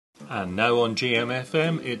And now on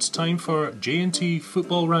JMFM, it's time for J&T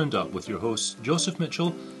Football Roundup with your hosts Joseph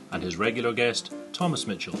Mitchell and his regular guest Thomas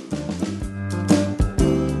Mitchell.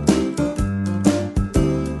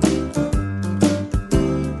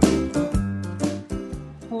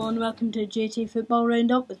 Hello and welcome to J&T Football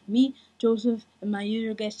Roundup with me, Joseph, and my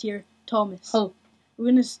usual guest here, Thomas. Hello. We're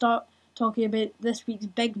going to start talking about this week's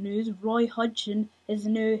big news. Roy Hodgson is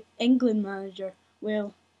the new England manager.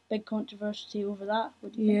 Well, big controversy over that.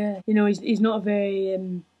 What do you think? You know, he's not a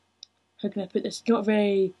very how can I put this? Not a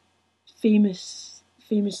very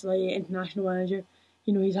famously international manager.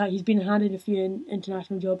 You know, he's been handed a few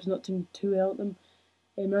international jobs, not doing too well at them.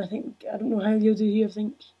 I don't know how he'll do here. I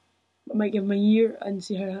think I might give him a year and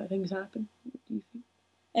see how things happen. What do you think?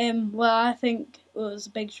 Well, I think it was a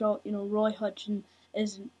big shock. You know, Roy Hodgson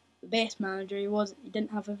isn't the best manager. He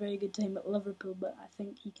didn't have a very good time at Liverpool, but I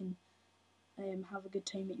think he can have a good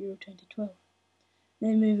time at Euro 2012.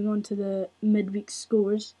 Then moving on to the midweek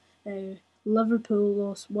scores. Liverpool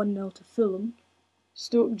lost 1-0 to Fulham.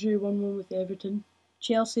 Stoke drew 1-1 with Everton.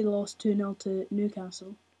 Chelsea lost 2-0 to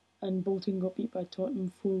Newcastle. And Bolton got beat by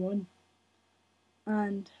Tottenham 4-1.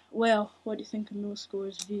 And, well, what do you think of those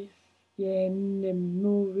scores? No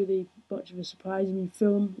really much of a surprise. I mean,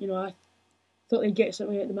 Fulham, you know, I thought they'd get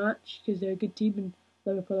something out of the match because they're a good team, and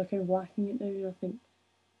Liverpool are kind of lacking it now, and I think it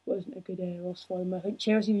wasn't a good loss for them. I think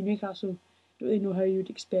Chelsea and Newcastle, don't really know how you would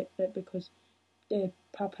expect that because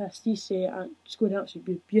Papastise scored an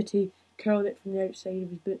absolute beauty, curled it from the outside of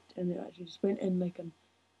his boot, and it actually just went in like an...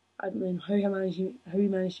 I don't know how he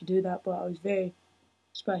managed to do that, but I was very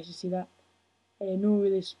surprised to see that. No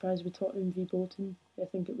really surprise with Tottenham v Bolton. I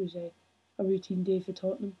think it was a routine day for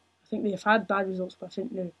Tottenham. I think they've had bad results, but I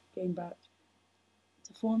think they're getting back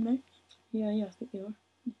to form now. Yeah, I think they are.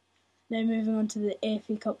 Now moving on to the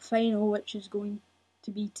FA Cup final, which is going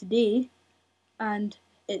to be today, and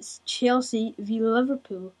it's Chelsea v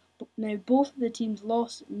Liverpool. Now both of the teams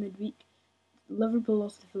lost midweek. Liverpool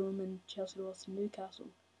lost to Fulham and Chelsea lost to Newcastle.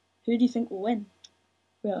 Who do you think will win?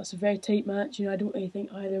 Well, it's a very tight match. You know, I don't really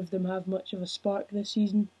think either of them have much of a spark this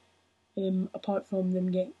season. Apart from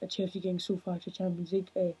them Chelsea getting so far to Champions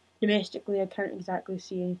League. Domestically, I can't exactly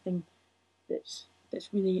see anything that's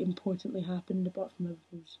really importantly happened apart from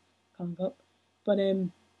Liverpool's coming up. But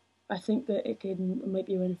I think that it might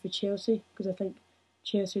be a winner for Chelsea because I think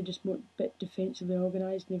Chelsea are just more a bit defensively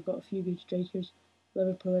organised and they've got a few good strikers.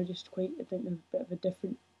 Liverpool are just I think they're a bit of a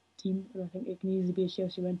different team, and I think it can easily be a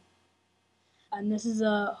Chelsea win. And this is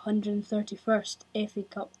a 131st FA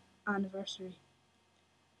Cup anniversary.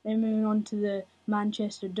 Then moving on to the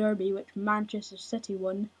Manchester Derby, which Manchester City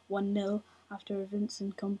won 1-0 after a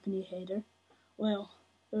Vincent Kompany header. Well,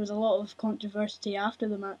 there was a lot of controversy after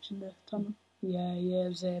the match in the tunnel. Yeah, it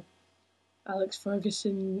was Alex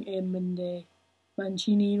Ferguson and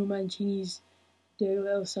Mancini. You know, Mancini's doing a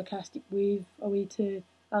little sarcastic wave away to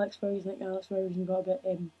Alex Ferguson. I think Alex Ferguson got a bit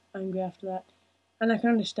angry after that. And I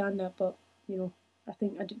can understand that, but, you know,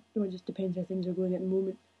 it just depends how things are going at the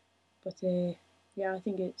moment. But, I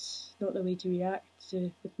think it's not the way to react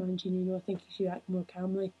with Mancini. You know, I think he should act more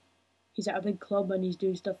calmly. He's at a big club and he's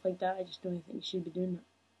doing stuff like that. I just don't think he should be doing that.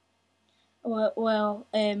 Well,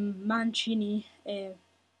 Mancini's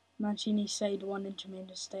side won in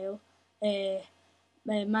tremendous style.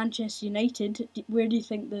 Manchester United, where do you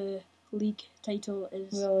think the league title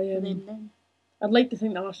is for them now? I'd like to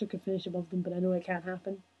think that Arsenal could finish above them, but I know it can't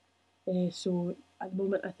happen. So at the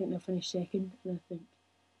moment, I think they'll finish second, and I think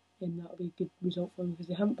that'll be a good result for them because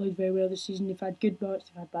they haven't played very well this season. They've had good parts,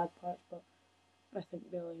 they've had bad parts, but I think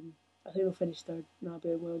they'll finish third, and that'll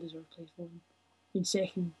be a well-deserved place for them.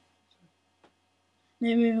 Second.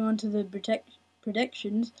 Now moving on to the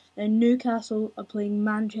predictions. Now Newcastle are playing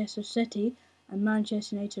Manchester City, and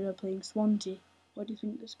Manchester United are playing Swansea. What do you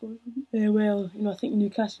think the score will be? I think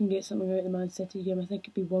Newcastle can get something out of the Man City game. I think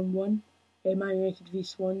it'd be 1-1. Man United v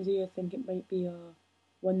Swansea, I think it might be a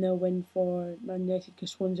 1-0 win for Man United because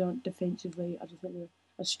Swansea aren't defensively, I don't think they're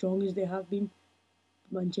as strong as they have been.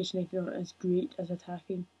 Manchester United aren't as great as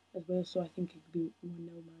attacking as well, so I think it could be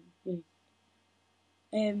 1-0 Man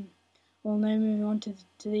United. Well, now moving on to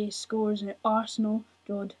today's scores. Now, Arsenal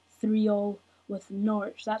drawed 3-3 with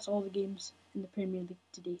Norwich. That's all the games in the Premier League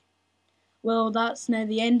today. Well, that's now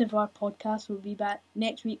the end of our podcast. We'll be back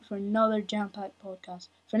next week for another jam-packed podcast.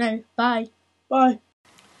 For now, bye. Bye.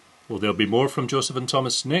 Well, there'll be more from Joseph and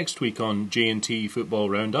Thomas next week on J&T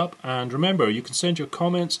Football Roundup. And remember, you can send your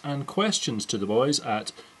comments and questions to the boys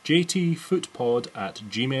at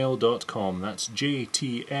jtfootpod@gmail.com. That's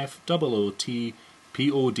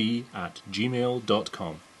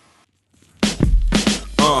JTFOOTPOD@gmail.com.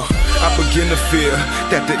 I begin to fear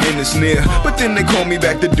that the end is near, but then they call me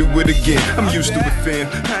back to do it again. I'm used to it, fam.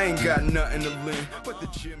 I ain't got nothing to lend but the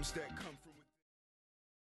gems that come from